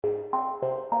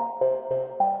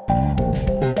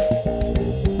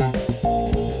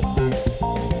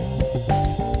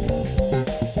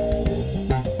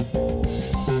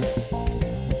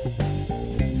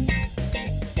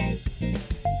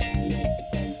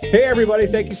Hey, everybody.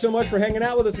 Thank you so much for hanging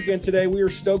out with us again today. We are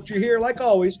stoked you're here. Like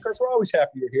always, of course, we're always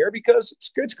happy you're here because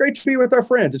it's great to be with our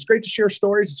friends. It's great to share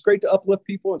stories. It's great to uplift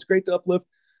people. It's great to uplift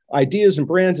ideas and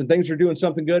brands and things that are doing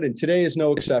something good. And today is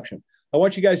no exception. I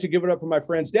want you guys to give it up for my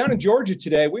friends down in Georgia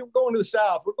today. We were going to the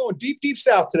South. We're going deep, deep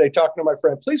South today talking to my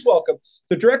friend. Please welcome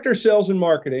the Director of Sales and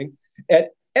Marketing at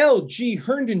L.G.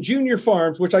 Herndon Jr.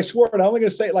 Farms, which I swore I'm only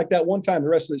going to say it like that one time the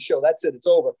rest of the show. That's it. It's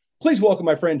over. Please welcome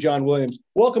my friend, John Williams.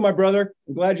 Welcome, my brother.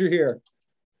 I'm glad you're here.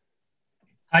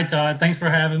 Hi, Todd. Thanks for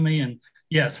having me. And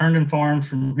yes, Herndon Farms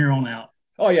from here on out.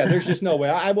 Oh, yeah, there's just no way.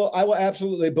 I will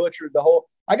absolutely butcher the whole.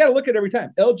 I got to look at it every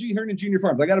time. L.G. Herndon Jr.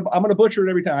 Farms. I'm going to butcher it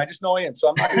every time. I just know I am. So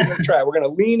I'm not even going to try. We're going to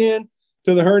lean in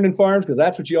to the Herndon Farms because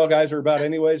that's what you all guys are about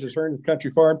anyways, is Herndon Country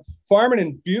Farm. Farming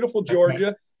in beautiful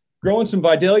Georgia, growing some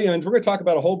Vidalia. And we're going to talk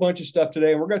about a whole bunch of stuff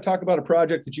today. And we're going to talk about a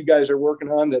project that you guys are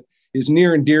working on that is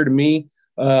near and dear to me.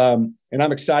 And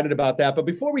I'm excited about that. But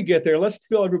before we get there, let's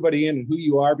fill everybody in and who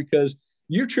you are, because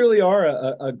you truly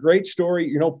are a great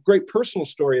story, great personal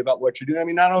story about what you're doing. I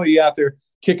mean, not only are you out there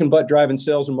kicking butt, driving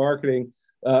sales and marketing.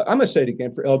 I'm going to say it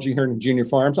again for L.G. Herndon Jr.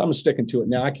 Farms. I'm sticking to it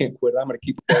now. I can't quit. I'm going to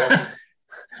keep it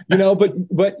going.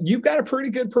 But you've got a pretty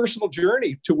good personal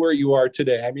journey to where you are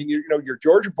today. I mean, you're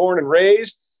Georgia born and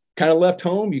raised, kind of left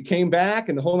home, you came back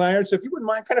and the whole nine yards. So if you wouldn't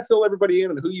mind, kind of fill everybody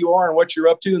in on who you are and what you're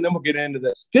up to, and then we'll get into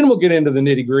the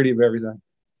nitty gritty of everything.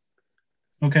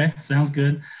 Okay, sounds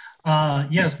good.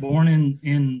 Yes, born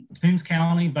in Toombs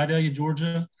County, Vidalia,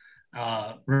 Georgia.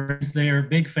 Raised there,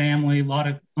 big family, a lot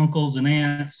of uncles and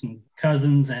aunts and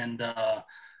cousins, and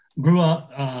grew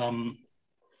up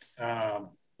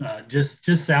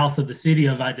just south of the city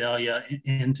of Vidalia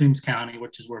in Toombs County,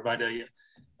 which is where Vidalia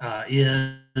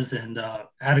is, and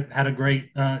had a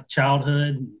great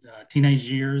childhood, teenage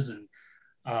years, and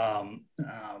my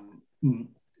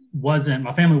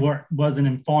family wasn't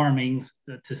in farming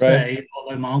to say, right,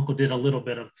 although my uncle did a little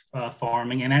bit of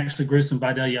farming and actually grew some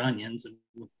Vidalia onions, and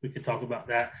we could talk about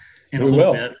that in a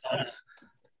little bit.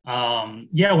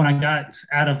 When I got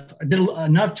I did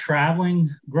enough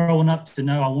traveling growing up to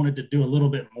know I wanted to do a little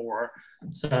bit more.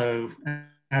 So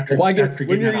why get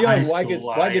serious?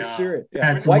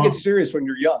 Yeah. Why get serious when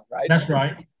you're young, right? That's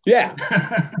right. Yeah.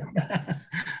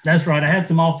 That's right. I had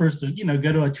some offers to,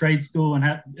 go to a trade school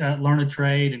and learn a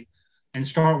trade and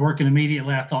start working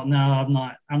immediately. I thought, no,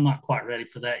 I'm not quite ready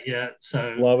for that yet.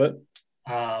 So love it.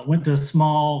 Went to a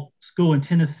small school in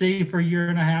Tennessee for a year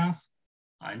and a half,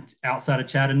 outside of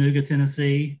Chattanooga,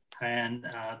 Tennessee. And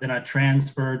then I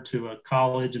transferred to a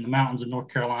college in the mountains of North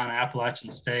Carolina,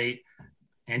 Appalachian State,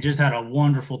 and just had a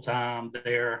wonderful time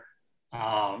there.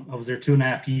 I was there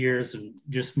 2.5 years and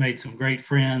just made some great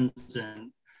friends,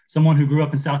 and someone who grew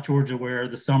up in South Georgia where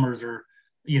the summers are,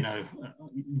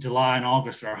 July and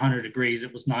August are 100 degrees.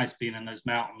 It was nice being in those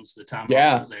mountains the time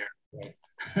I was there.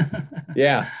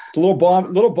 Yeah. It's a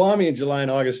little balmy in July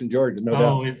and August in Georgia, no doubt.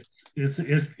 Oh,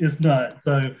 it's nuts.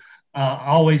 So I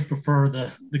always prefer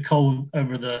the cold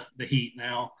over the heat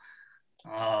now.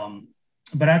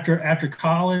 But after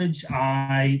college,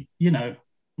 I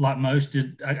like most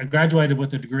I graduated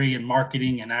with a degree in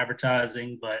marketing and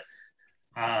advertising, but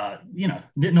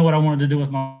didn't know what I wanted to do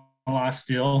with my life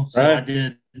still. So right. I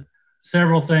did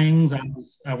several things.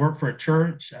 I worked for a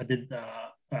church. I did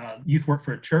youth work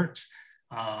for a church,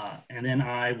 and then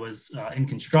I was in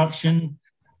construction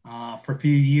for a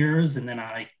few years, and then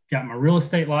I got my real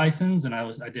estate license, and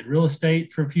I did real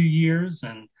estate for a few years,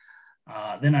 and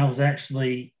then I was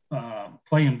actually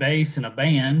playing bass in a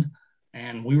band,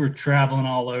 and we were traveling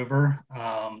all over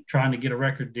trying to get a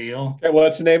record deal. Okay,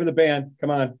 what's the name of the band? Come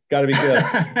on, got to be good.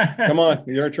 Come on,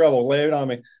 you're in trouble. Lay it on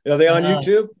me. Are they on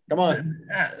YouTube? Come on.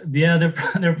 Yeah,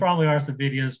 there probably are some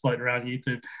videos floating around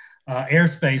YouTube.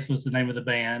 Airspace was the name of the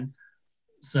band.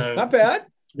 So not bad.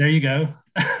 There you go.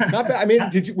 Not bad. I mean,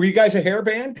 were you guys a hair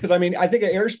band? Because I mean, I think of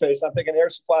Airspace, I'm thinking Air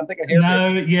Supply, I'm thinking hair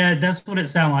band. No, yeah, that's what it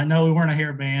sounded like. No, we weren't a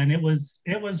hair band. It was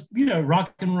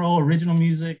rock and roll, original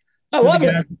music. I love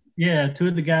it. Yeah, two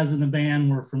of the guys in the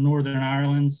band were from Northern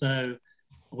Ireland, so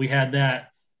we had that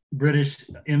British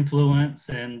influence.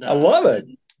 And I love it.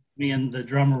 Me and the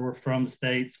drummer were from the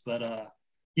States, but I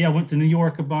went to New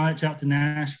York a bunch, out to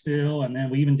Nashville, and then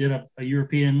we even did a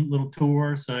European little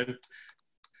tour. So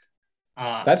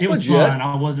that's it was legit. fun.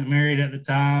 I wasn't married at the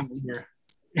time.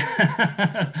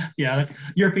 The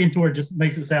European tour just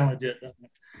makes it sound legit, doesn't it?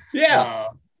 Yeah.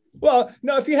 Well,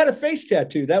 no, if you had a face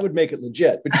tattoo, that would make it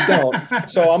legit, but you don't.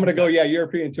 So I'm going to go,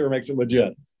 European tour makes it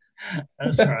legit.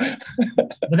 That's right.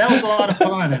 But that was a lot of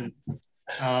fun,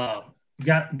 and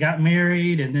got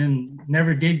married, and then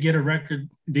never did get a record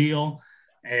deal.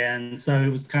 And so it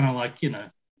was kind of like,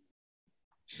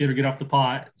 shit or get off the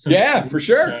pot. So yeah, for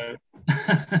sure.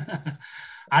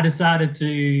 I decided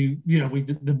to,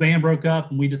 the band broke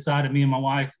up, and we decided, me and my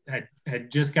wife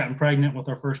had just gotten pregnant with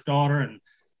our first daughter. And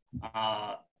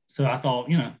so I thought,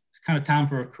 it's kind of time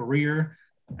for a career.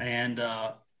 And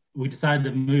we decided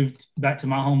to move back to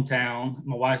my hometown.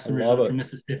 My wife's originally from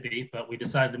Mississippi, but we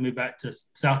decided to move back to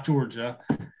South Georgia.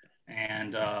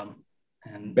 And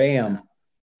bam,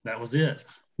 that was it.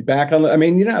 You're back on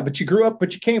but you grew up,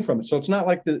 but you came from it. So it's not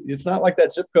like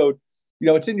that zip code.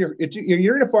 You're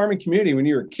in a farming community when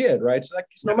you're a kid, right? So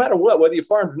no matter whether you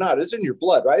farmed or not, it's in your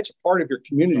blood, right? It's a part of your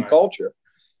community culture.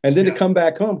 And then to come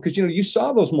back home, because, you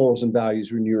saw those morals and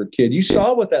values when you were a kid. You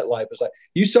saw what that life was like.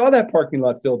 You saw that parking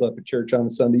lot filled up at church on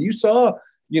a Sunday. You saw,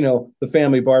 the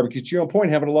family barbecues, to your own point,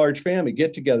 having a large family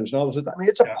get-togethers and all this. I mean,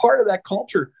 it's a part of that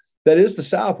culture that is the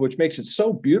South, which makes it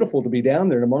so beautiful to be down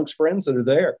there and amongst friends that are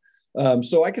there.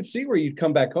 So I could see where you'd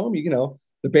come back home,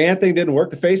 the band thing didn't work.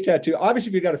 The face tattoo,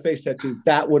 obviously, if you got a face tattoo,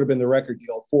 that would have been the record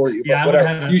deal for you. Yeah,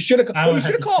 whatever. You should have called. You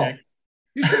should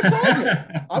have called me.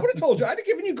 I would have told you. I'd have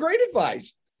given you great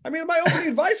advice. I mean, my opening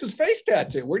advice was face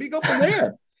tattoo. Where do you go from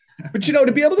there? But,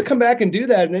 to be able to come back and do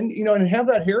that, and then, and have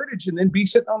that heritage, and then be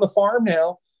sitting on the farm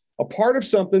now, a part of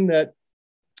something that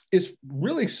is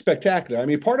really spectacular. I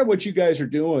mean, part of what you guys are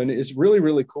doing is really,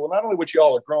 really cool. Not only what you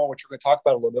all are growing, which we're going to talk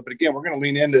about a little bit, but again, we're going to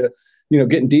lean into,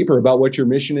 getting deeper about what your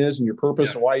mission is and your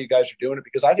purpose and why you guys are doing it,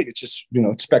 because I think it's just,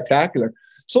 it's spectacular.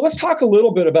 So let's talk a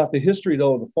little bit about the history,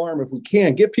 though, of the farm, if we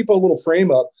can. Give people a little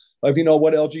frame up of,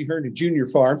 what LG Herndon Jr.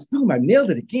 Farms, boom, I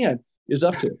nailed it again, is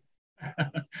up to.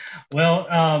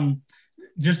 Well,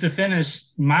 just to finish,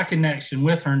 my connection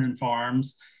with Herndon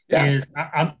Farms is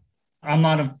I'm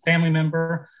not a family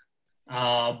member.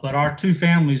 But our two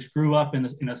families grew up in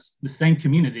the same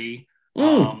community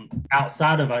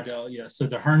outside of Idalia. So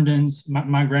the Herndons,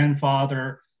 my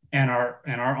grandfather and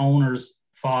our owner's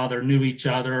father knew each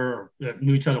other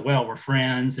well, were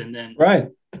friends. And then,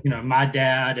 my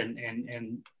dad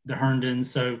and the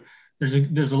Herndons. So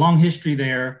there's a long history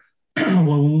there.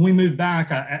 Well, when we moved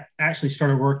back, I actually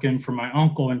started working for my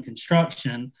uncle in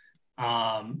construction,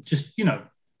 just,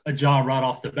 a job right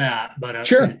off the bat. But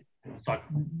sure. Like,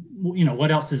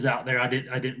 what else is out there? I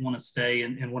didn't want to stay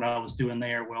in what I was doing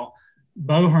there. Well,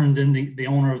 Bo Herndon, the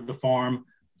owner of the farm,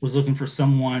 was looking for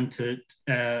someone to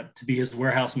be his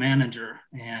warehouse manager.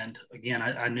 And again,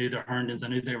 I knew the Herndons. I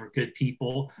knew they were good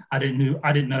people. I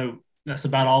didn't know. That's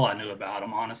about all I knew about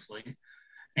them, honestly.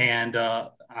 And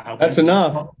that's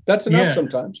enough. That's enough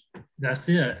sometimes. That's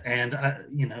it. And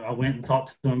I went and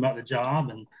talked to him about the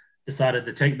job and decided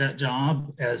to take that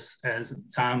job as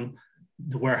time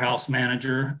the warehouse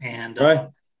manager. And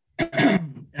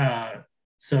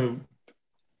so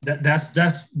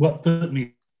that's what put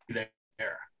me there.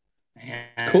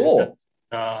 And cool.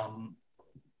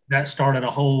 That started a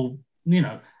whole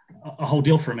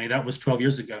deal for me. That was 12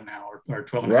 years ago now, or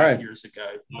 12 and a half years ago.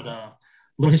 But a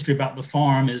little history about the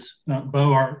farm is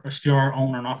Bo, still our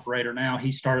owner and operator now.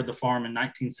 He started the farm in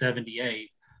 1978.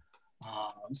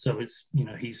 So it's,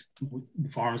 the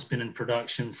farm's been in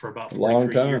production for about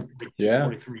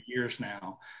 43 years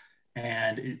now.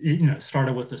 And it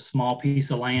started with a small piece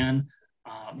of land.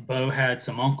 Bo had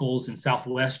some uncles in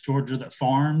Southwest Georgia that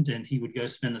farmed, and he would go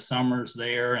spend the summers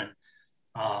there, and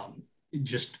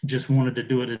just wanted to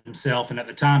do it himself. And at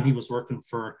the time he was working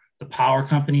for the power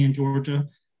company in Georgia,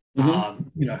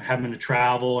 having to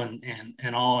travel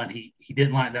and all, and he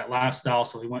didn't like that lifestyle.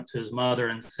 So he went to his mother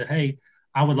and said, "Hey,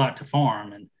 I would like to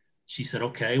farm." And she said,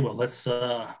 "Okay, well, let's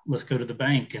go to the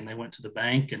bank." And they went to the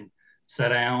bank and sat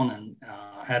down and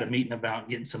had a meeting about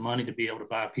getting some money to be able to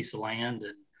buy a piece of land.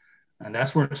 And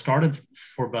that's where it started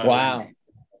for Bo. Wow.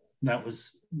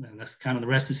 That's kind of the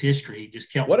rest is history. He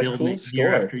just kept building cool it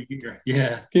year after year.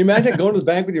 Yeah. Can you imagine going to the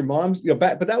bank with your mom's,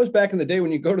 but that was back in the day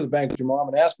when you go to the bank with your mom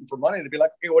and ask them for money to be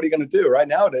like, "Okay, what are you going to do?" Right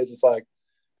nowadays, it's like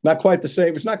not quite the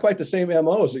same. It's not quite the same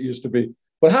MO as it used to be.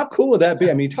 But how cool would that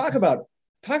be? I mean, talk about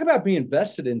being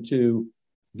invested into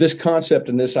this concept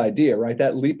and this idea, right?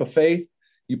 That leap of faith.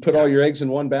 You put all your eggs in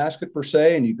one basket per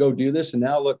se, and you go do this. And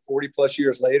now look, 40 plus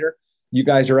years later, you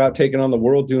guys are out taking on the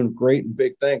world, doing great and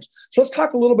big things. So let's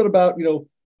talk a little bit about,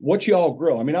 what you all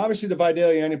grow. I mean, obviously the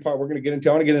Vidalia onion part we're going to get into.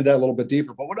 I want to get into that a little bit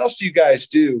deeper, but what else do you guys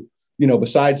do,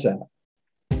 besides that?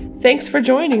 Thanks for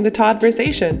joining the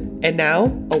Toddversation. And now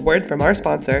a word from our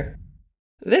sponsor.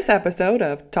 This episode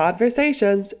of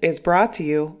Toddversations is brought to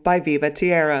you by Viva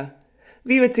Tierra.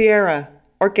 Viva Tierra,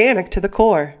 organic to the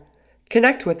core.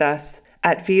 Connect with us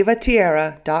at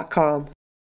vivatierra.com.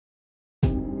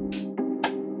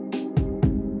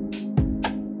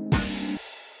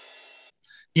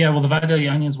 Yeah, well, the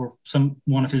Vidalia onions were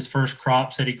one of his first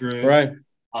crops that he grew. Right.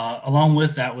 Along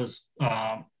with that was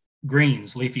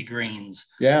greens, leafy greens,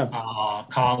 Yeah.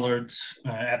 collards.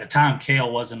 At the time,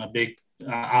 kale wasn't a big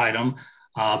item,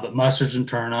 but mustards and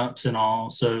turnips and all.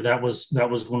 So that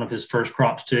was one of his first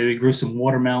crops too. He grew some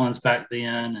watermelons back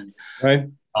then, and Right.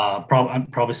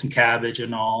 probably some cabbage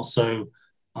and all. So,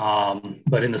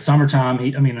 but in the summertime,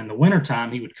 in the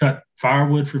wintertime, he would cut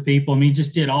firewood for people. I mean, he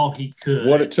just did all he could.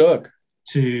 What it took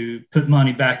to put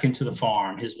money back into the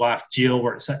farm. His wife Jill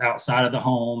works outside of the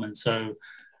home, and so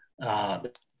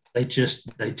they just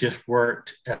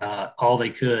worked all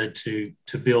they could to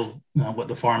build what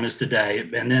the farm is today.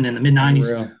 And then in the mid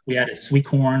 '90s, we added sweet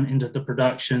corn into the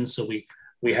production. So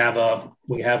we have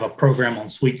a program on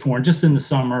sweet corn just in the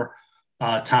summer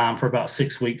time for about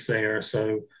 6 weeks there.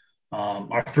 So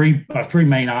our three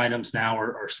main items now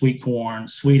are sweet corn,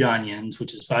 sweet onions,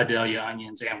 which is Vidalia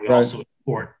onions, and we also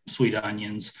import sweet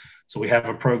onions. So we have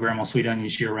a program on sweet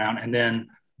onions year round, and then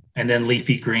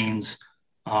leafy greens,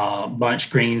 bunch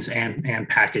greens, and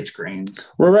packaged greens.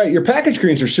 Well, right. Your packaged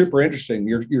greens are super interesting.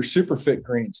 Your super fit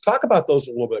greens. Talk about those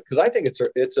a little bit, because I think it's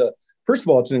a first of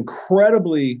all, it's an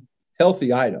incredibly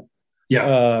healthy item.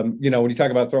 Yeah. When you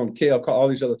talk about throwing kale, all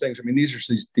these other things, I mean, these are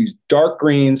these dark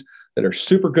greens that are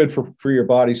super good for your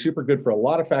body, super good for a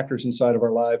lot of factors inside of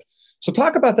our lives. So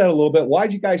talk about that a little bit. Why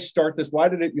did you guys start this? Why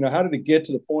did it, how did it get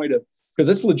to the point of, because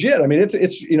it's legit. I mean,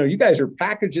 it's you guys are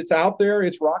packaged, it's out there,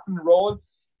 it's rocking and rolling,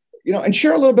 and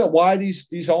share a little bit why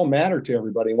these all matter to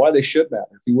everybody and why they should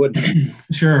matter, if you would.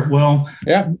 Sure. Well,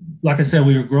 yeah, like I said,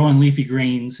 we were growing leafy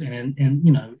greens, and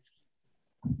in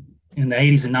the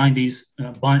 80s and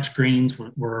 90s, bunch greens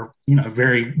were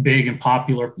very big and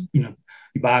popular.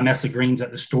 You buy a mess of greens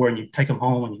at the store and you take them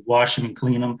home and you wash them and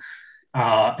clean them.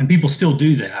 And people still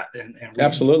do that. And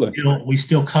absolutely. We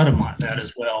still cut them like that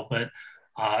as well. But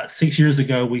 6 years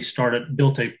ago, we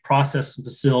built a processing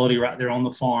facility right there on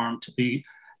the farm to be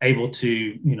able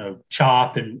to,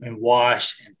 chop and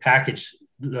wash and package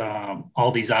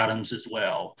all these items as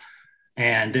well.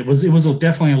 And it was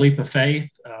definitely a leap of faith.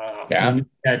 We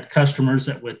had customers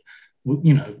that would,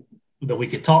 that we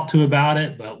could talk to about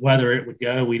it, but whether it would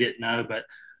go, we didn't know. But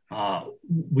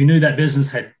we knew that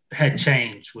business had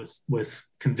changed with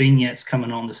convenience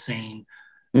coming on the scene.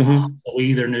 Mm-hmm. So we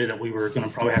either knew that we were going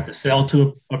to probably have to sell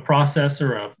to a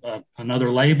processor,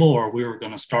 another label, or we were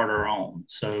going to start our own.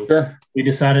 So we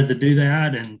decided to do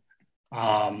that. And,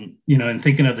 and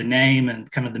thinking of the name and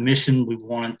kind of the mission, we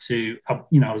wanted to,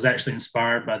 I was actually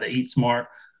inspired by the Eat Smart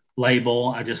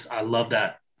label. I love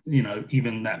that,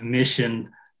 even that mission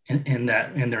in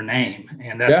their name.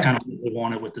 And that's kind of what we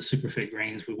wanted with the Superfit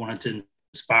Greens. We wanted to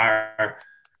inspire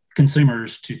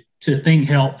consumers to think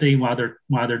healthy while they're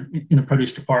in the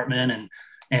produce department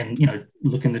and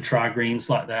looking to try greens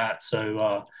like that.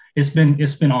 So it's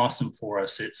been awesome for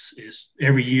us. It's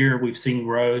every year we've seen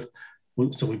growth.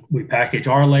 So we package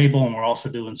our label, and we're also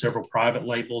doing several private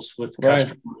labels with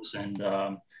customers. And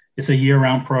it's a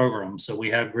year-round program. So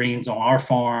we have greens on our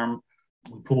farm.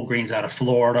 We pull greens out of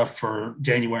Florida for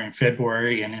January and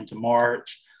February and into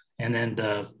March. And then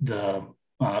the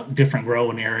different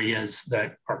growing areas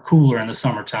that are cooler in the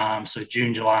summertime. So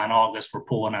June, July, and August, we're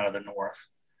pulling out of the north.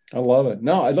 I love it.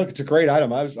 No, it's a great item.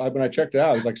 When I checked it out,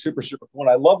 I was like super, super cool.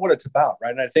 And I love what it's about,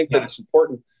 right? And I think that it's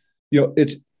important,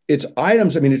 it's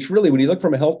items. I mean, it's really, when you look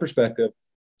from a health perspective,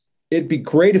 it'd be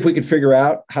great if we could figure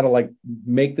out how to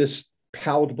make this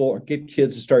palatable or get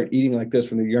kids to start eating like this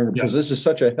when they're younger, because this is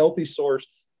such a healthy source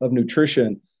of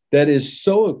nutrition that is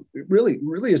so really,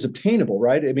 really is obtainable,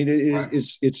 right? I mean,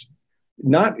 it's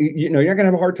not, you're not going to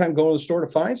have a hard time going to the store to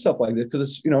find stuff like this, because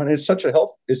it's, and it's such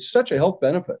a health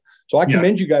benefit. So I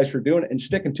commend you guys for doing it and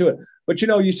sticking to it. But,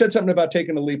 you said something about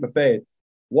taking a leap of faith.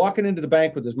 Walking into the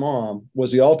bank with his mom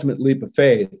was the ultimate leap of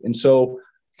faith. And so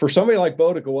for somebody like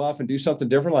Bo to go off and do something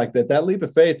different like that leap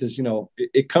of faith is,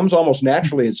 it comes almost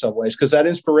naturally in some ways, because that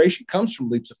inspiration comes from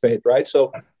leaps of faith, right?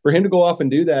 So for him to go off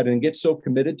and do that and get so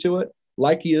committed to it,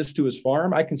 like he is to his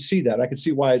farm, I can see that. I can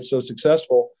see why it's so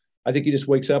successful. I think he just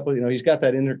wakes up with, he's got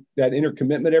that inner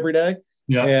commitment every day.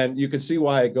 Yeah. And you can see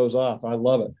why it goes off. I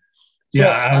love it.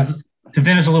 So, to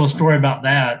finish a little story about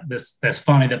that, that's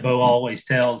funny that Bo always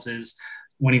tells is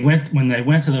when they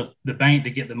went to the bank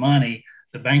to get the money,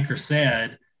 the banker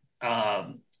said,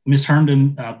 Miss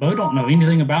Herndon, Bo don't know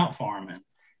anything about farming.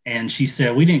 And she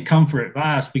said, we didn't come for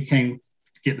advice. We came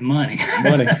to get the money.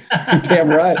 Damn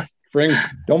right.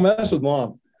 Don't mess with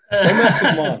mom. Don't mess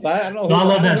with mom. I don't know. I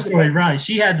love that story. Right.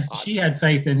 She had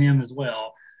faith in him as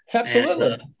well.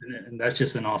 Absolutely. And that's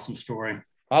just an awesome story.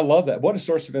 I love that. What a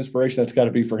source of inspiration that's got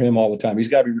to be for him all the time. He's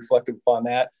got to be reflective upon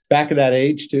that. Back at that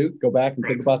age too. Go back and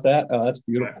think about that. Oh, that's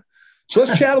beautiful. Right. So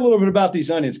let's chat a little bit about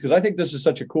these onions, because I think this is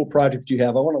such a cool project you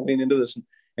have. I want to lean into this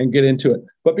and get into it.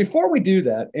 But before we do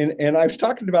that, and I was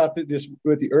talking about this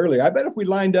with you earlier, I bet if we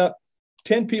lined up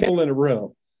 10 people in a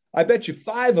room, I bet you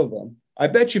five of them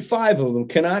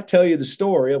cannot tell you the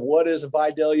story of what is a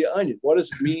Vidalia onion. What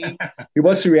does it mean?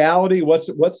 What's the reality? What's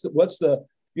the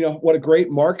what a great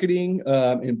marketing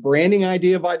and branding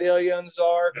idea Vidalia onions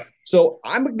are. So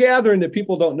I'm gathering that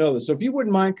people don't know this. So if you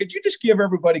wouldn't mind, could you just give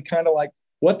everybody kind of like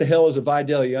what the hell is a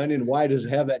Vidalia onion? Why does it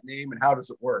have that name, and how does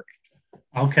it work?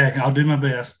 Okay, I'll do my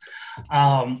best.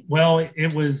 Well,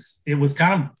 it was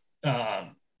kind of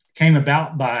came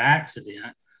about by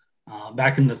accident.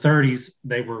 Back in the 30s,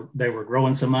 they were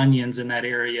growing some onions in that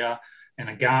area,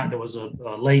 and there was a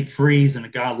late freeze, and a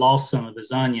guy lost some of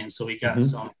his onions, so he got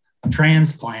some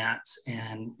transplants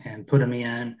and put them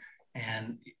in,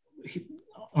 and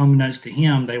unbeknownst to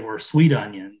him, they were sweet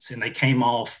onions, and they came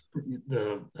off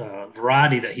the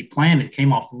variety that he planted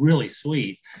came off really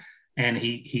sweet, and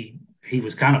he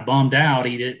was kind of bummed out.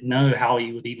 He didn't know how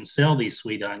he would even sell these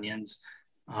sweet onions.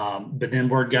 But then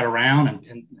word got around,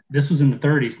 and this was in the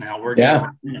 30s now, word got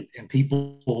around, and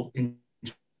people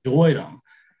enjoyed them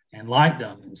and liked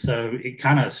them. And so it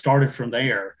kind of started from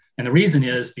there. And the reason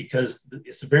is because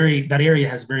that area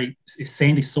has it's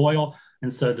sandy soil.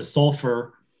 And so the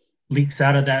sulfur leaks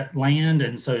out of that land.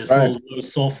 And so it's real low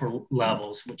sulfur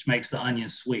levels, which makes the onion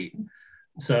sweet.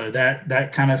 So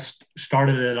that kind of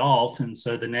started it off. And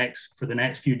so for the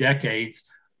next few decades,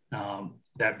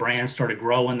 that brand started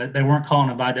growing. That they weren't calling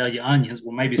them Vidalia onions.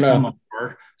 Well, maybe some of them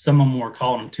were. Some of them were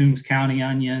calling them Toombs County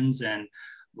onions and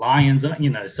Lyons.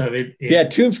 So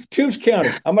Toombs County.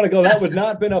 I'm going to go. That would not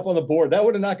have been up on the board. That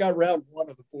would have not got round one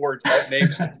of the board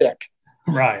names to pick.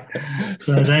 Right.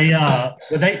 So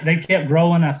they kept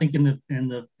growing. I think in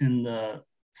the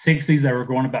 60s they were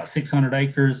growing about 600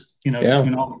 acres.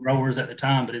 Between all the growers at the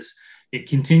time, but it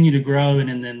continued to grow,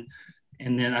 and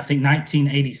then I think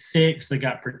 1986, they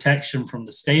got protection from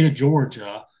the state of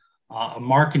Georgia, a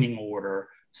marketing order.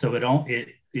 So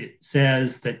it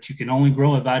says that you can only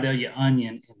grow a Vidalia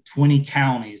onion in 20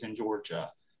 counties in Georgia.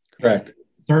 Correct.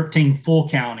 13 full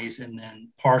counties, and then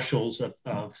partials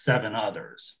of 7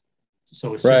 others.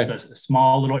 So it's just a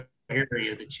small little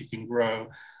area that you can grow.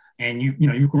 And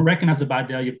you can recognize the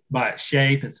Vidalia by its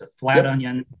shape. It's a flat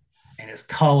onion. And its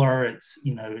color, it's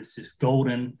this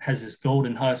golden, has this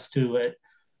golden husk to it.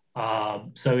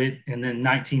 And then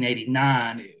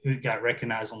 1989, it got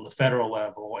recognized on the federal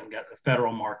level and got a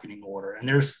federal marketing order. And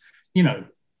there's,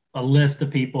 a list of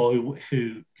people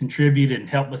who contribute and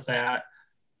help with that.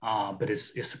 But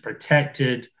it's a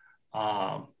protected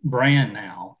brand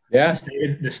now. Yeah.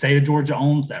 The state of Georgia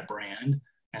owns that brand.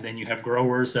 And then you have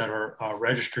growers that are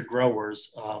registered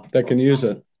growers that can use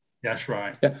it. That's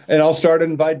right. Yeah, and all started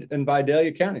in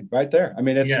Vidalia County, right there. I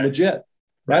mean, it's legit,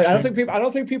 right? I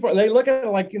don't think people they look at it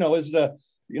like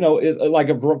like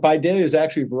a Vidalia is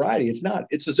actually a variety. It's not.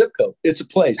 It's a zip code. It's a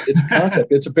place. It's a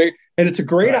concept. It's a big, and it's a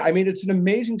great. I mean, it's an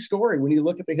amazing story when you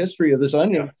look at the history of this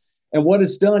onion and what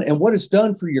it's done, and what it's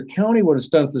done for your county, what it's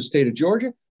done for the state of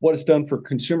Georgia, what it's done for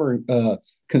consumer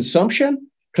consumption.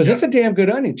 Because it's a damn good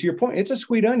onion. To your point, it's a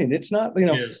sweet onion. It's not,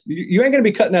 you ain't going to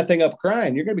be cutting that thing up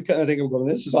crying. You're going to be cutting that thing up going,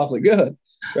 this is awfully good,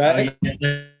 right?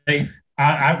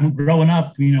 I growing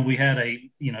up, we had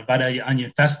a Vidalia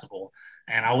Onion Festival,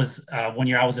 and I was one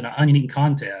year I was in an onion eating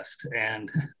contest, and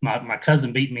my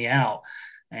cousin beat me out,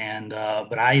 and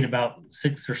but I ate about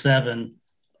 6 or 7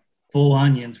 full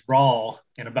onions raw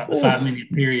in about the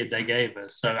 5-minute period they gave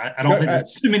us. So I don't think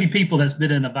there's too many people that's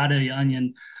been in a Vidalia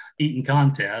onion eating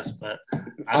contest, but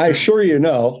I assure you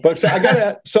no. But so I got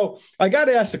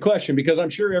to ask the question, because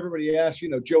I'm sure everybody asked,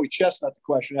 Joey Chestnut the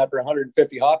question after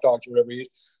 150 hot dogs or whatever he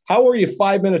is. How were you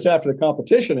 5 minutes after the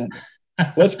competition ended?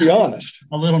 Let's be honest.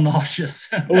 A little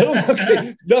nauseous.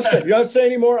 Okay. Enough said. You don't say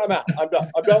anymore. I'm out. I'm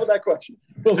done. I'm done with that question.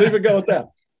 We'll leave it go with that.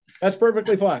 That's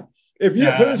perfectly fine. If you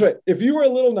put it this way, if you were a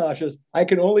little nauseous, I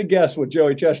can only guess what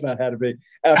Joey Chestnut had to be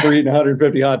after eating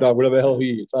 150 hot dog, whatever the hell he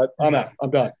eats. I'm out. I'm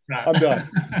done. Right. I'm done.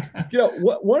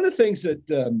 One of the things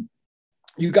that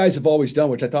you guys have always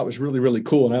done, which I thought was really, really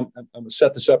cool, and I'm going to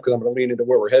set this up because I'm going to lean into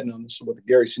where we're heading on this with the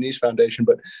Gary Sinise Foundation.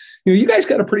 But you guys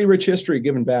got a pretty rich history of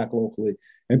giving back locally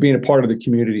and being a part of the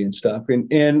community and stuff. And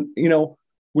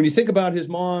when you think about his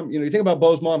mom, you think about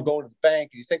Bo's mom going to the bank,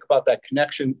 and you think about that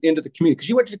connection into the community, because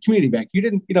you went to the community bank. You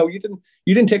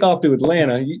didn't take off to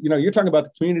Atlanta. You're talking about the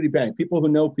community bank, people who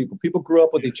know people grew up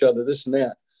with each other, this and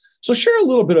that. So share a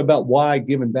little bit about why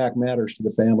giving back matters to the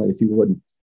family, if you wouldn't.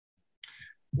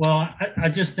 Well, I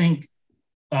just think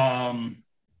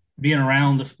being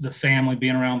around the family,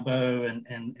 being around Bo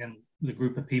and the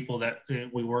group of people that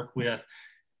we work with,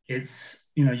 it's,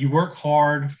 you work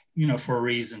hard, for a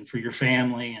reason, for your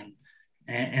family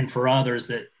and for others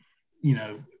that,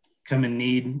 come and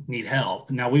need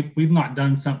help. Now we've not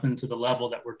done something to the level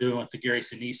that we're doing with the Gary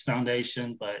Sinise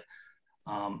Foundation, but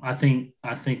I think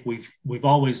we've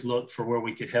always looked for where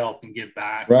we could help and give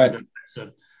back. Right. Whether it's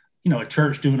a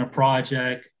church doing a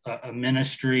project, a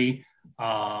ministry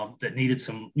that needed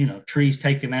some, trees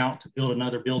taken out to build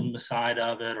another building beside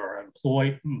of it, or an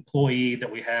employee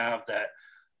that we have that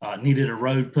needed a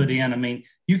road put in. I mean,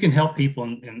 you can help people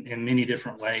in many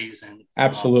different ways. And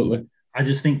absolutely. I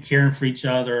just think caring for each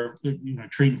other,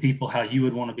 treating people how you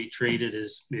would want to be treated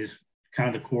is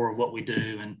kind of the core of what we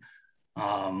do.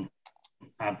 And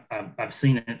I've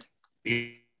seen it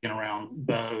being around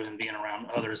Bo and being around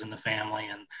others in the family,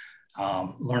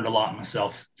 and learned a lot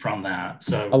myself from that.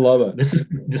 So I love it.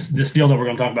 This deal that we're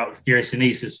going to talk about with Gary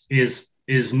Sinise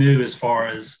is new as far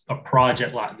as a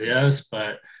project like this,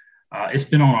 but it's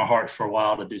been on our hearts for a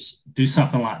while to do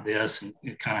something like this, and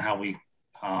kind of how we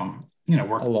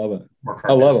work. I love it.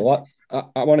 I love it. Well,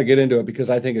 I want to get into it because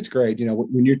I think it's great.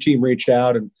 When your team reached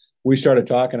out and we started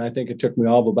talking, I think it took me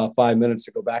all of about 5 minutes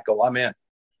to go back. I'm in,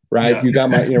 right? Yeah. You got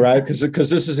my, right? Because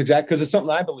this is because it's something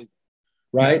I believe,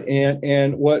 right? Yeah.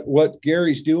 And what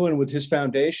Gary's doing with his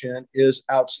foundation is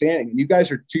outstanding. You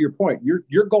guys are, to your point,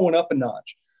 you're going up a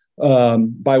notch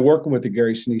by working with the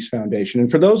Gary Sinise Foundation.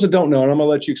 And for those that don't know, and I'm going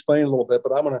to let you explain a little bit,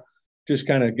 but I'm going to just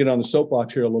kind of get on the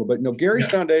soapbox here a little bit. Gary's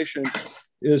foundation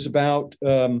is about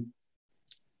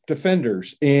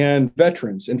defenders and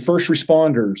veterans and first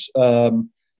responders,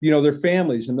 their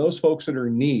families and those folks that are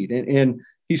in need. And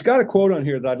he's got a quote on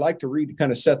here that I'd like to read to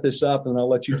kind of set this up, and I'll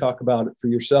let you talk about it for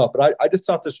yourself. But I just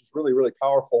thought this was really, really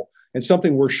powerful and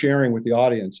something worth sharing with the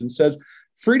audience. And it says,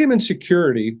 freedom and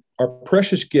security are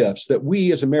precious gifts that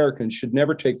we as Americans should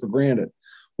never take for granted.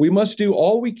 We must do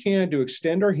all we can to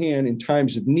extend our hand in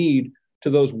times of need to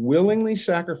those willingly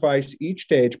sacrifice each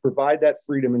day to provide that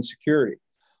freedom and security.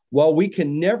 While we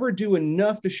can never do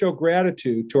enough to show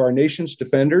gratitude to our nation's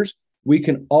defenders, we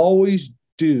can always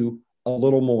do a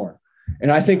little more. And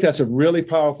I think that's a really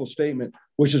powerful statement,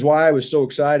 which is why I was so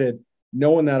excited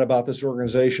knowing that about this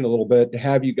organization a little bit, to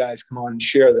have you guys come on and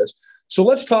share this. So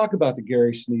let's talk about the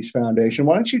Gary Sinise Foundation.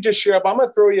 Why don't you just share up? I'm going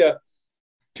to throw you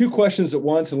two questions at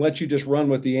once and let you just run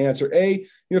with the answer.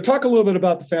 Talk a little bit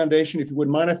about the foundation, if you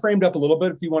wouldn't mind. I framed up a little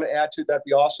bit. If you want to add to it, that'd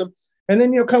be awesome. And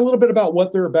then, kind of a little bit about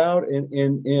what they're about.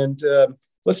 And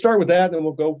let's start with that, and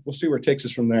we'll see where it takes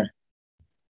us from there.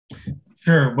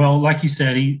 Sure. Well, like you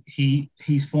said,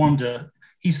 he's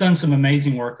done some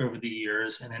amazing work over the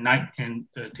years. And in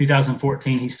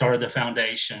 2014, he started the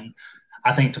foundation,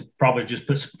 I think, to probably just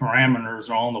put some parameters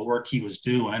on the work he was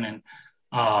doing.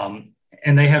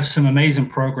 And they have some amazing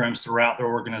programs throughout their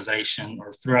organization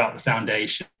or throughout the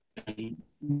foundation.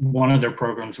 One of their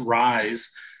programs,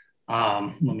 RISE,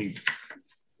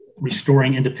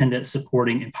 Restoring Independence,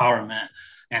 Supporting Empowerment.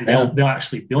 And they'll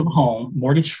actually build a home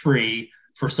mortgage free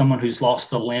for someone who's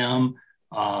lost a limb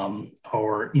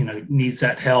or needs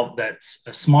that help. That's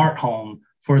a smart home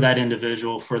for that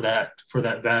individual, for that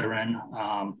veteran.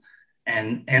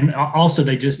 And also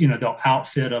they just, they'll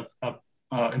outfit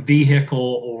a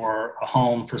vehicle or a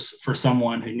home for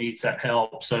someone who needs that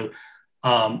help. So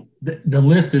the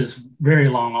list is very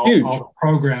long, all the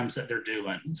programs that they're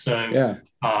doing. So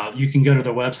you can go to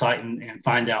their website and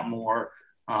find out more.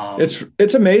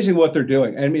 It's amazing what they're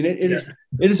doing. I mean, it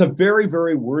is a very,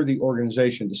 very worthy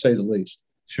organization, to say the least.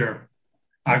 Sure.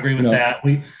 I agree with that.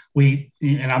 We,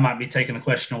 and I might be taking a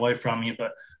question away from you,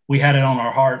 but we had it on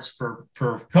our hearts for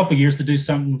a couple of years to do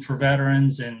something for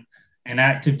veterans and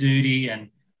active duty. And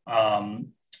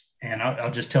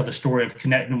I'll just tell the story of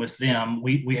connecting with them.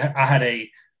 I had a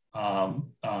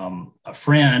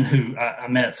friend who I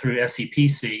met through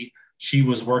SCPC. She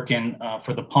was working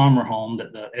for the Palmer home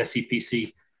that the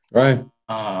SCPC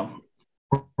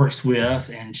works with,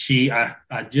 and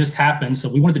I just happened. So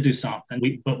we wanted to do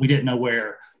something, but we didn't know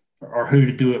where or who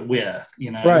to do it with,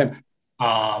 Right.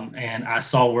 And I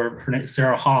saw where her name,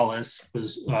 Sarah Hollis,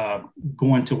 was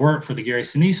going to work for the Gary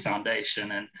Sinise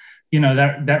Foundation, and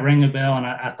that rang a bell, and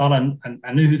I thought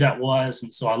I knew who that was,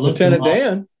 and so I looked. Lieutenant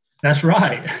Dan. That's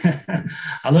right.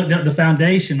 I looked up the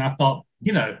foundation. I thought,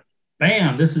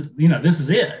 bam, this is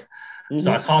it. Mm-hmm.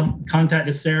 So I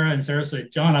contacted Sarah, and Sarah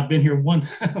said, "John, I've been here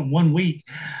one week.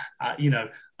 Let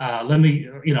me,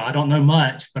 I don't know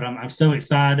much, but I'm so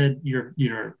excited.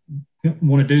 You're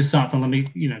want to do something. Let me,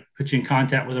 put you in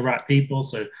contact with the right people."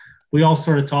 So we all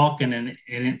started talking, and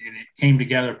it came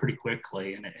together pretty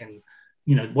quickly. And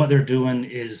what they're doing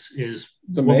is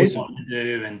what we want to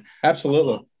do. And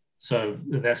absolutely. So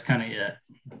that's kind of it.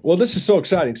 Well, this is so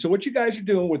exciting. So what you guys are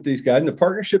doing with these guys, and the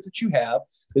partnership that you have,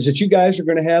 is that you guys are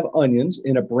going to have onions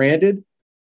in a branded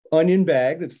onion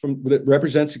bag that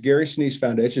represents the Gary Sinise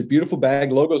Foundation. A beautiful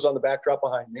bag, logos on the backdrop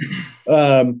behind me.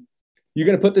 You're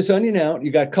going to put this onion out.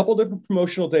 You got a couple different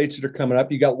promotional dates that are coming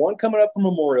up. You got one coming up for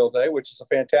Memorial Day, which is a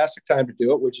fantastic time to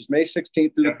do it, which is May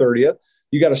 16th through the 30th.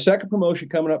 You got a second promotion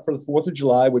coming up for the 4th of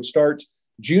July, which starts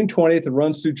June 20th and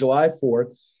runs through July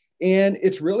 4th. And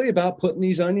it's really about putting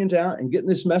these onions out and getting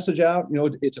this message out.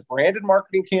 It's a branded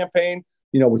marketing campaign,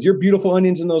 with your beautiful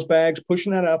onions in those bags,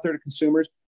 pushing that out there to consumers,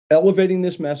 elevating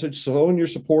this message, showing your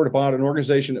support about an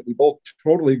organization that we both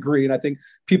totally agree. And I think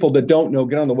people that don't know,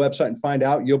 get on the website and find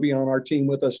out. You'll be on our team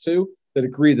with us too, that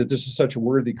agree that this is such a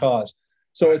worthy cause.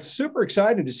 So it's super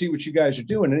exciting to see what you guys are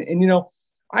doing. And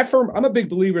I'm a big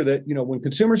believer that, when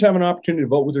consumers have an opportunity to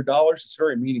vote with their dollars, it's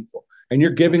very meaningful. And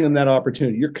you're giving them that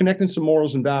opportunity. You're connecting some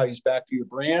morals and values back to your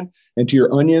brand and to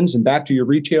your onions and back to your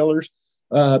retailers.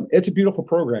 It's a beautiful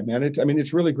program, man.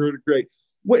 It's really great.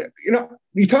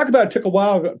 You talk about it took a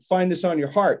while to find this on your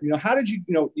heart. How did you,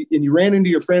 and you ran into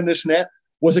your friend, this and that.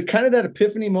 Was it kind of that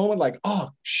epiphany moment, like,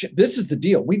 oh shit, this is the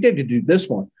deal. We need to do this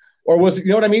one. Or was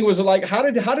it, what I mean? Was it like, how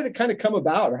did it kind of come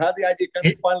about, or how did the idea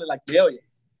kind of finally nail you?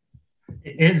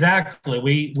 Exactly.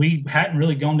 We hadn't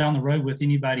really gone down the road with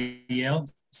anybody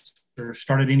else or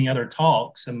started any other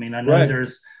talks. I know right.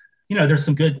 There's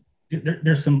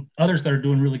some others that are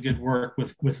doing really good work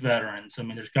with veterans.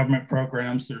 There's government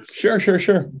programs. There's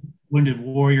sure. Wounded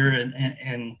Warrior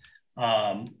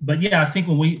but yeah, I think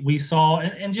when we saw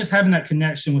and just having that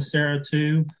connection with Sarah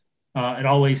too, it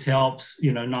always helps.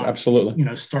 Not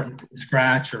absolutely. Starting from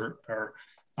scratch or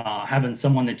having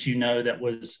someone that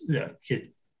that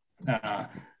could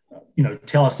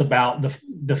tell us about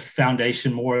the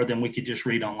foundation more than we could just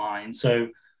read online. So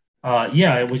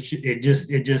it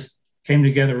just came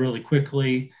together really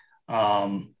quickly.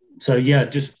 Just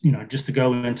to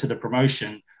go into the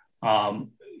promotion,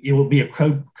 it will be a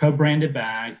co-branded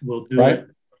bag. We'll do it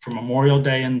for Memorial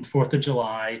Day and 4th of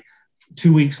July,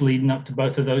 2 weeks leading up to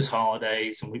both of those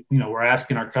holidays. And we're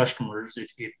asking our customers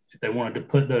if they wanted to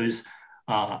put those,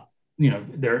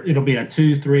 it'll be in a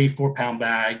 2, 3, 4 pound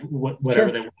bag,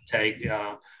 whatever they want to take.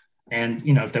 And,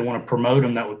 if they want to promote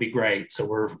them, that would be great.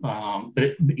 So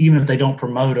even if they don't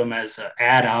promote them as an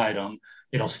ad item,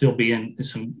 it'll still be in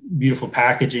some beautiful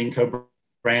packaging,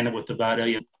 co-branded with the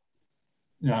Vidalia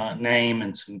name,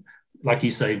 and some, like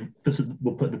you say,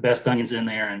 we'll put the best onions in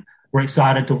there. And we're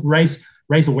excited to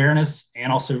raise awareness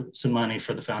and also some money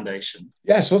for the foundation.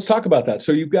 Yeah. So let's talk about that.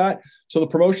 So the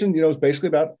promotion, is basically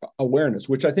about awareness,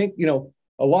 which I think,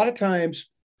 a lot of times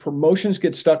promotions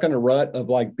get stuck in a rut of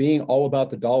being all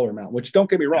about the dollar amount, which, don't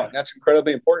get me wrong, that's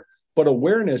incredibly important, but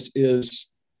awareness is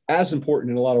as important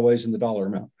in a lot of ways in the dollar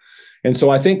amount. And so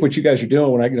I think what you guys are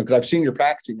doing, because I've seen your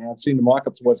packaging, and I've seen the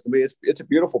mock-ups of what's going to be, it's a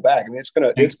beautiful bag. It's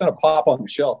going to pop on the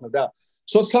shelf, no doubt.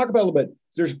 So let's talk about a little bit.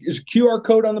 There's a QR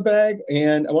code on the bag,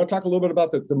 and I want to talk a little bit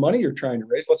about the money you're trying to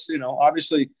raise. Let's,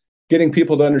 obviously getting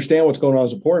people to understand what's going on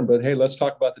is important, but hey, let's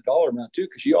talk about the dollar amount too,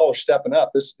 because you all are stepping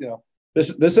up. This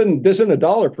isn't a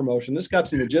dollar promotion. This got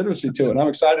some legitimacy to it. And I'm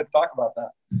excited to talk about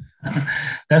that.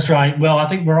 That's right. Well, I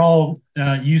think we're all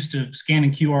used to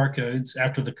scanning QR codes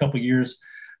after the couple of years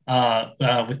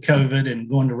with COVID and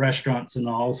going to restaurants and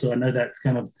all. So I know that's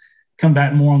kind of come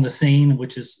back more on the scene,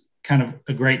 which is kind of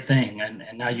a great thing. And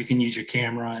now you can use your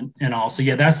camera and all. So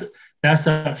yeah, that's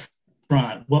up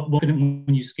front.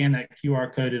 When you scan that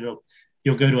QR code,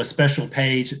 you'll go to a special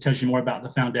page that tells you more about the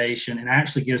foundation and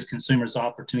actually gives consumers the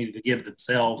opportunity to give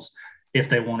themselves if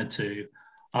they wanted to.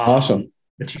 Awesome.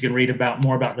 But you can read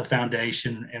more about the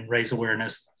foundation and raise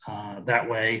awareness that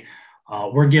way.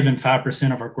 We're giving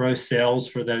 5% of our gross sales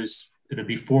for those. It'll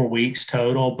be 4 weeks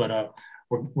total, but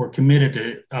we're committed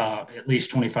to at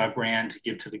least $25,000 to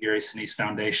give to the Gary Sinise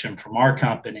Foundation from our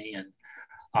company. And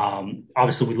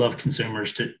obviously we love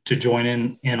consumers to join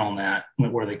in on that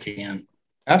where they can.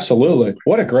 Absolutely.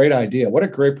 What a great idea. What a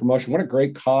great promotion. What a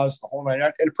great cause. The whole night.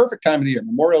 And a perfect time of the year,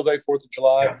 Memorial Day, 4th of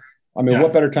July. Yeah.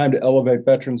 What better time to elevate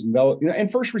veterans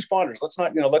and first responders?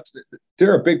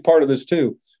 They're a big part of this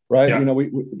too, right?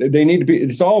 Yeah. They need to be,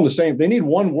 it's all in the same. They need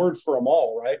one word for them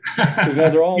all, right? Because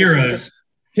they're all heroes.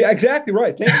 Yeah, exactly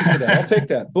right. Thank you for that. I'll take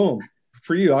that. Boom.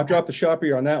 For you. I'll drop the shop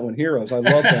here on that one. Heroes. I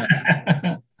love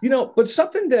that. But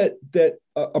something that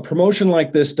a promotion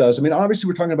like this does, obviously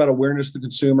we're talking about awareness to the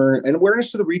consumer and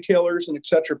awareness to the retailers and et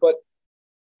cetera, but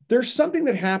there's something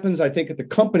that happens, I think, at the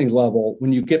company level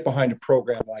when you get behind a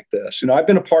program like this. I've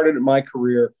been a part of it in my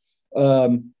career.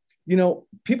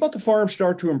 People at the farm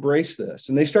start to embrace this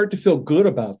and they start to feel good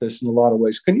about this in a lot of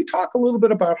ways. Can you talk a little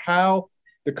bit about how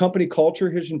the company culture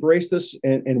has embraced this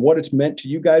and what it's meant to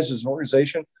you guys as an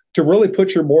organization to really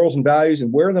put your morals and values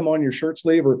and wear them on your shirt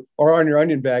sleeve or on your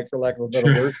onion bag, for lack of a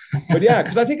better word. But yeah,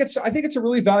 because I think it's a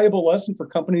really valuable lesson for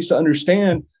companies to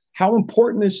understand how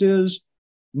important this is,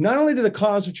 not only to the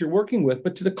cause that you're working with,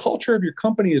 but to the culture of your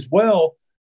company as well,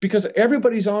 because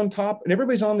everybody's on top and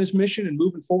everybody's on this mission and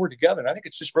moving forward together. And I think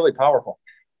it's just really powerful.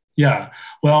 Yeah.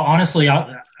 Well, honestly,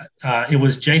 it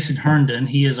was Jason Herndon.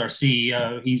 He is our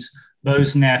CEO. He's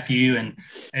Bo's nephew, and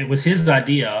it was his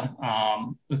idea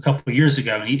a couple of years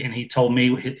ago. And he told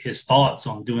me his thoughts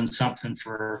on doing something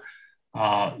for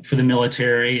the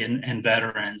military and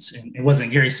veterans. And it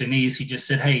wasn't Gary Sinise. He just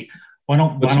said, "Hey, why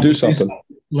don't we do something?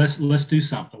 Let's do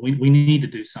something. We need to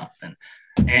do something."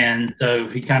 And so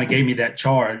he kind of gave me that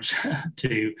charge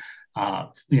to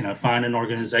find an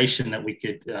organization that we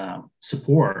could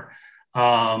support.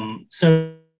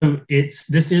 So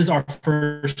this is our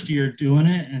first year doing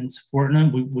it and supporting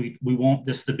them. We want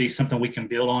this to be something we can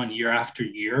build on year after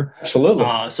year. Absolutely.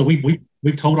 So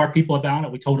we've told our people about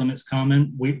it. We told them it's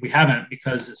coming. We haven't,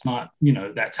 because it's not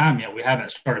that time yet. We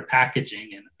haven't started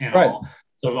packaging and right. all.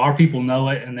 So our people know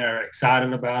it and they're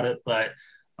excited about it, but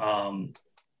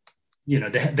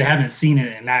they haven't seen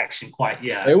it in action quite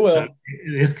yet. They will. So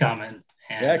it is coming.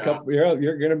 And,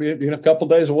 you're going to be a couple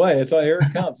days away. It's here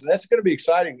it comes. And that's going to be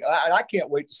exciting. I can't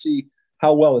wait to see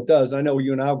how well it does. I know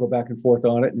you and I will go back and forth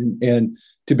on it and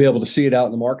to be able to see it out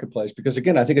in the marketplace, because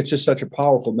again, I think it's just such a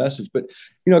powerful message. But,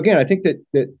 again, I think that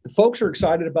the folks are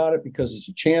excited about it because it's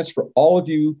a chance for all of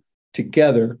you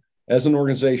together as an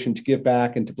organization to give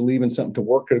back and to believe in something, to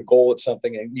work at a goal at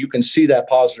something. And you can see that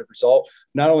positive result.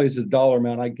 Not only is it a dollar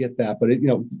amount, I get that, but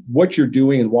what you're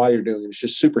doing and why you're doing it is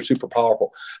just super, super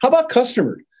powerful. How about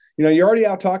customers? You're already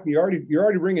out talking, you're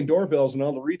already ringing doorbells and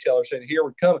all the retailers saying, here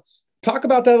we come. Talk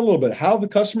about that a little bit. How the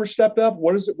customers stepped up.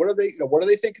 What do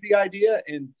they think of the idea?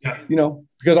 And,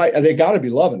 because they got to be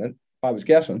loving it, if I was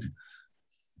guessing.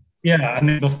 Yeah. I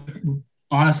mean,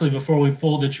 honestly, before we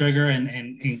pulled the trigger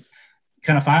and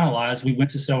kind of finalized, we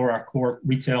went to several of our core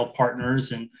retail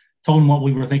partners and told them what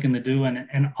we were thinking to do.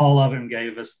 And all of them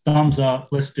gave us thumbs up.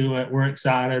 Let's do it. We're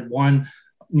excited. One,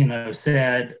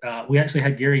 said, we actually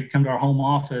had Gary come to our home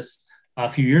office a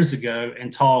few years ago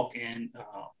and talk, and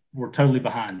we're totally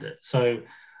behind it. So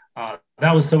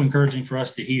that was so encouraging for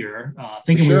us to hear,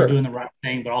 thinking we were doing the right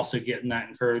thing, but also getting that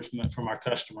encouragement from our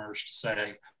customers to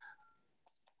say,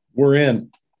 we're in.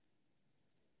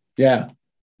 Yeah.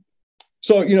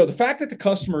 So, the fact that the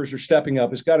customers are stepping up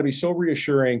has got to be so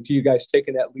reassuring to you guys,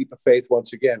 taking that leap of faith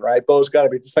once again, right? Bo's got to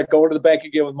be just like going to the bank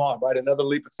again with Mom, right? Another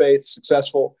leap of faith,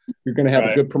 successful. You're going to have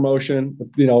a good promotion.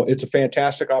 It's a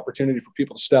fantastic opportunity for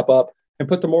people to step up and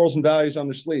put the morals and values on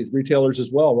their sleeves. Retailers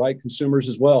as well, right? Consumers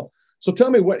as well. So tell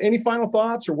me, any final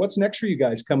thoughts or what's next for you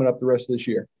guys coming up the rest of this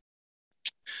year?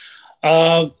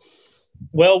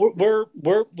 Well,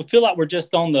 we feel like we're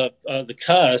just on the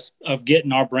cusp of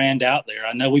getting our brand out there.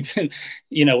 I know we've been,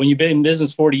 when you've been in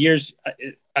business 40 years,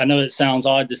 I know it sounds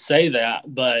odd to say that,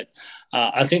 but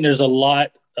I think there's a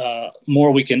lot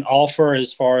more we can offer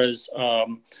as far as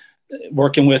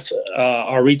working with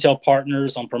our retail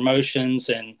partners on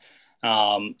promotions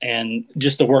and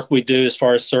just the work we do as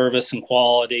far as service and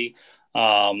quality.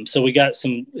 So we got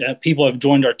some people have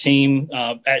joined our team.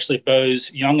 Actually,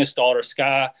 Bo's youngest daughter,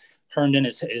 Sky Herndon,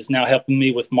 is now helping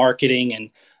me with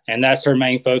marketing, and that's her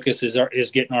main focus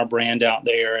is getting our brand out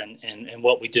there and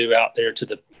what we do out there to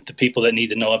the people that need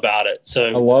to know about it. So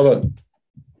I love it.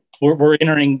 We're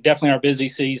entering definitely our busy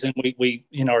season. We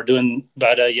are doing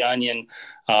Vidalia onion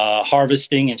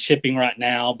harvesting and shipping right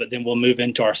now, but then we'll move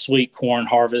into our sweet corn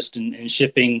harvest and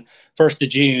shipping 1st of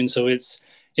June. So it's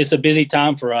a busy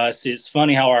time for us. It's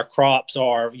funny how our crops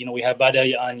are. We have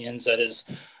Vidalia onions that is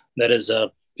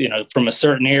from a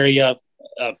certain area,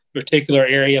 a particular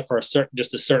area for a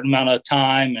certain amount of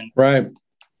time. And right.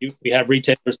 We have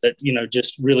retailers that,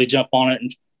 just really jump on it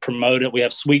and promote it. We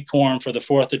have sweet corn for the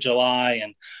 4th of July.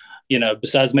 And,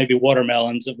 besides maybe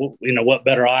watermelons, what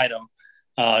better item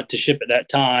to ship at that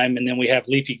time. And then we have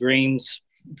leafy greens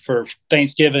for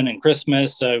Thanksgiving and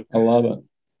Christmas. So I love it.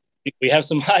 We have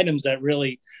some items that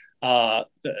really,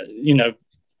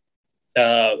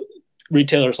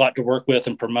 retailers like to work with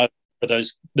and promote for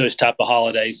those type of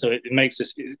holidays. So it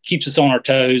keeps us on our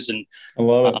toes, and I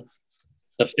love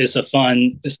it. It's a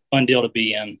fun deal to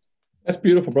be in. That's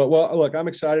beautiful, bro. Well, look, I'm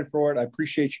excited for it. I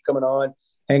appreciate you coming on,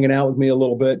 hanging out with me a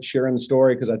little bit, sharing the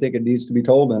story, because I think it needs to be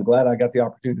told, and I'm glad I got the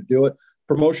opportunity to do it.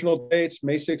 Promotional dates,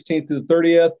 May 16th to the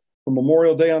 30th, for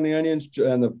Memorial Day on the onions,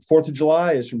 and the 4th of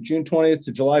July is from June 20th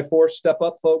to July 4th. Step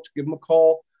up, folks. Give them a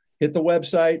call. Hit the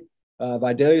website.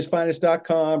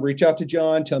 Vidalia'sFinest.com. Reach out to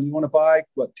John. Tell him you want to buy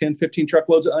 10, 15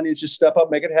 truckloads of onions. Just step up,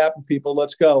 make it happen, people.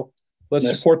 Let's go.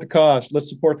 Let's support the cause. Let's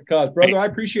support the cause. Brother, I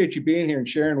appreciate you being here and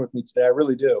sharing with me today. I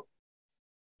really do.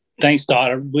 Thanks,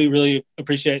 Todd. We really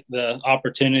appreciate the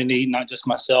opportunity, not just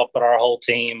myself, but our whole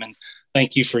team. And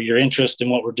thank you for your interest in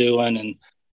what we're doing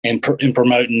and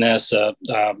promoting this.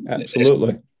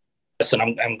 Absolutely.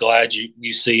 And I'm glad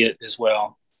you see it as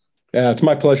well. Yeah, it's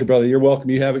my pleasure, brother. You're welcome.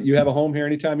 You have a home here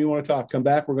anytime you want to talk. Come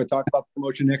back. We're going to talk about the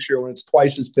promotion next year when it's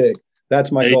twice as big.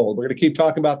 That's my goal. We're going to keep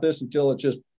talking about this until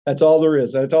that's all there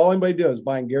is. That's all anybody does,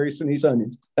 buying Gary Sinise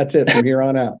onions. That's it from here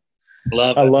on out.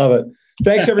 I love it.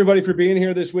 Thanks, everybody, for being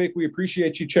here this week. We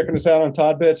appreciate you checking us out on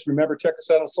Todd Bits. Remember, check us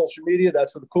out on social media.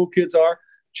 That's where the cool kids are.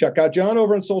 Check out John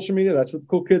over on social media. That's where the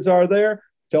cool kids are there.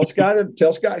 Tell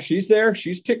Scott she's there.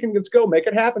 She's ticking. Let's go. Make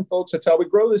it happen, folks. That's how we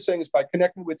grow this thing, is by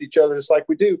connecting with each other, just like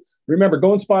we do. Remember,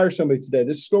 go inspire somebody today.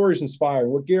 This story is inspiring.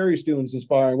 What Gary's doing is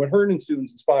inspiring. What Herndon's doing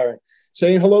is inspiring.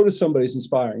 Saying hello to somebody is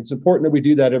inspiring. It's important that we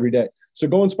do that every day. So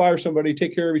go inspire somebody.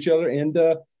 Take care of each other. And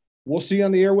we'll see you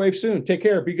on the airwaves soon. Take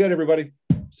care. Be good, everybody.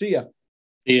 See ya.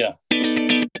 Yeah.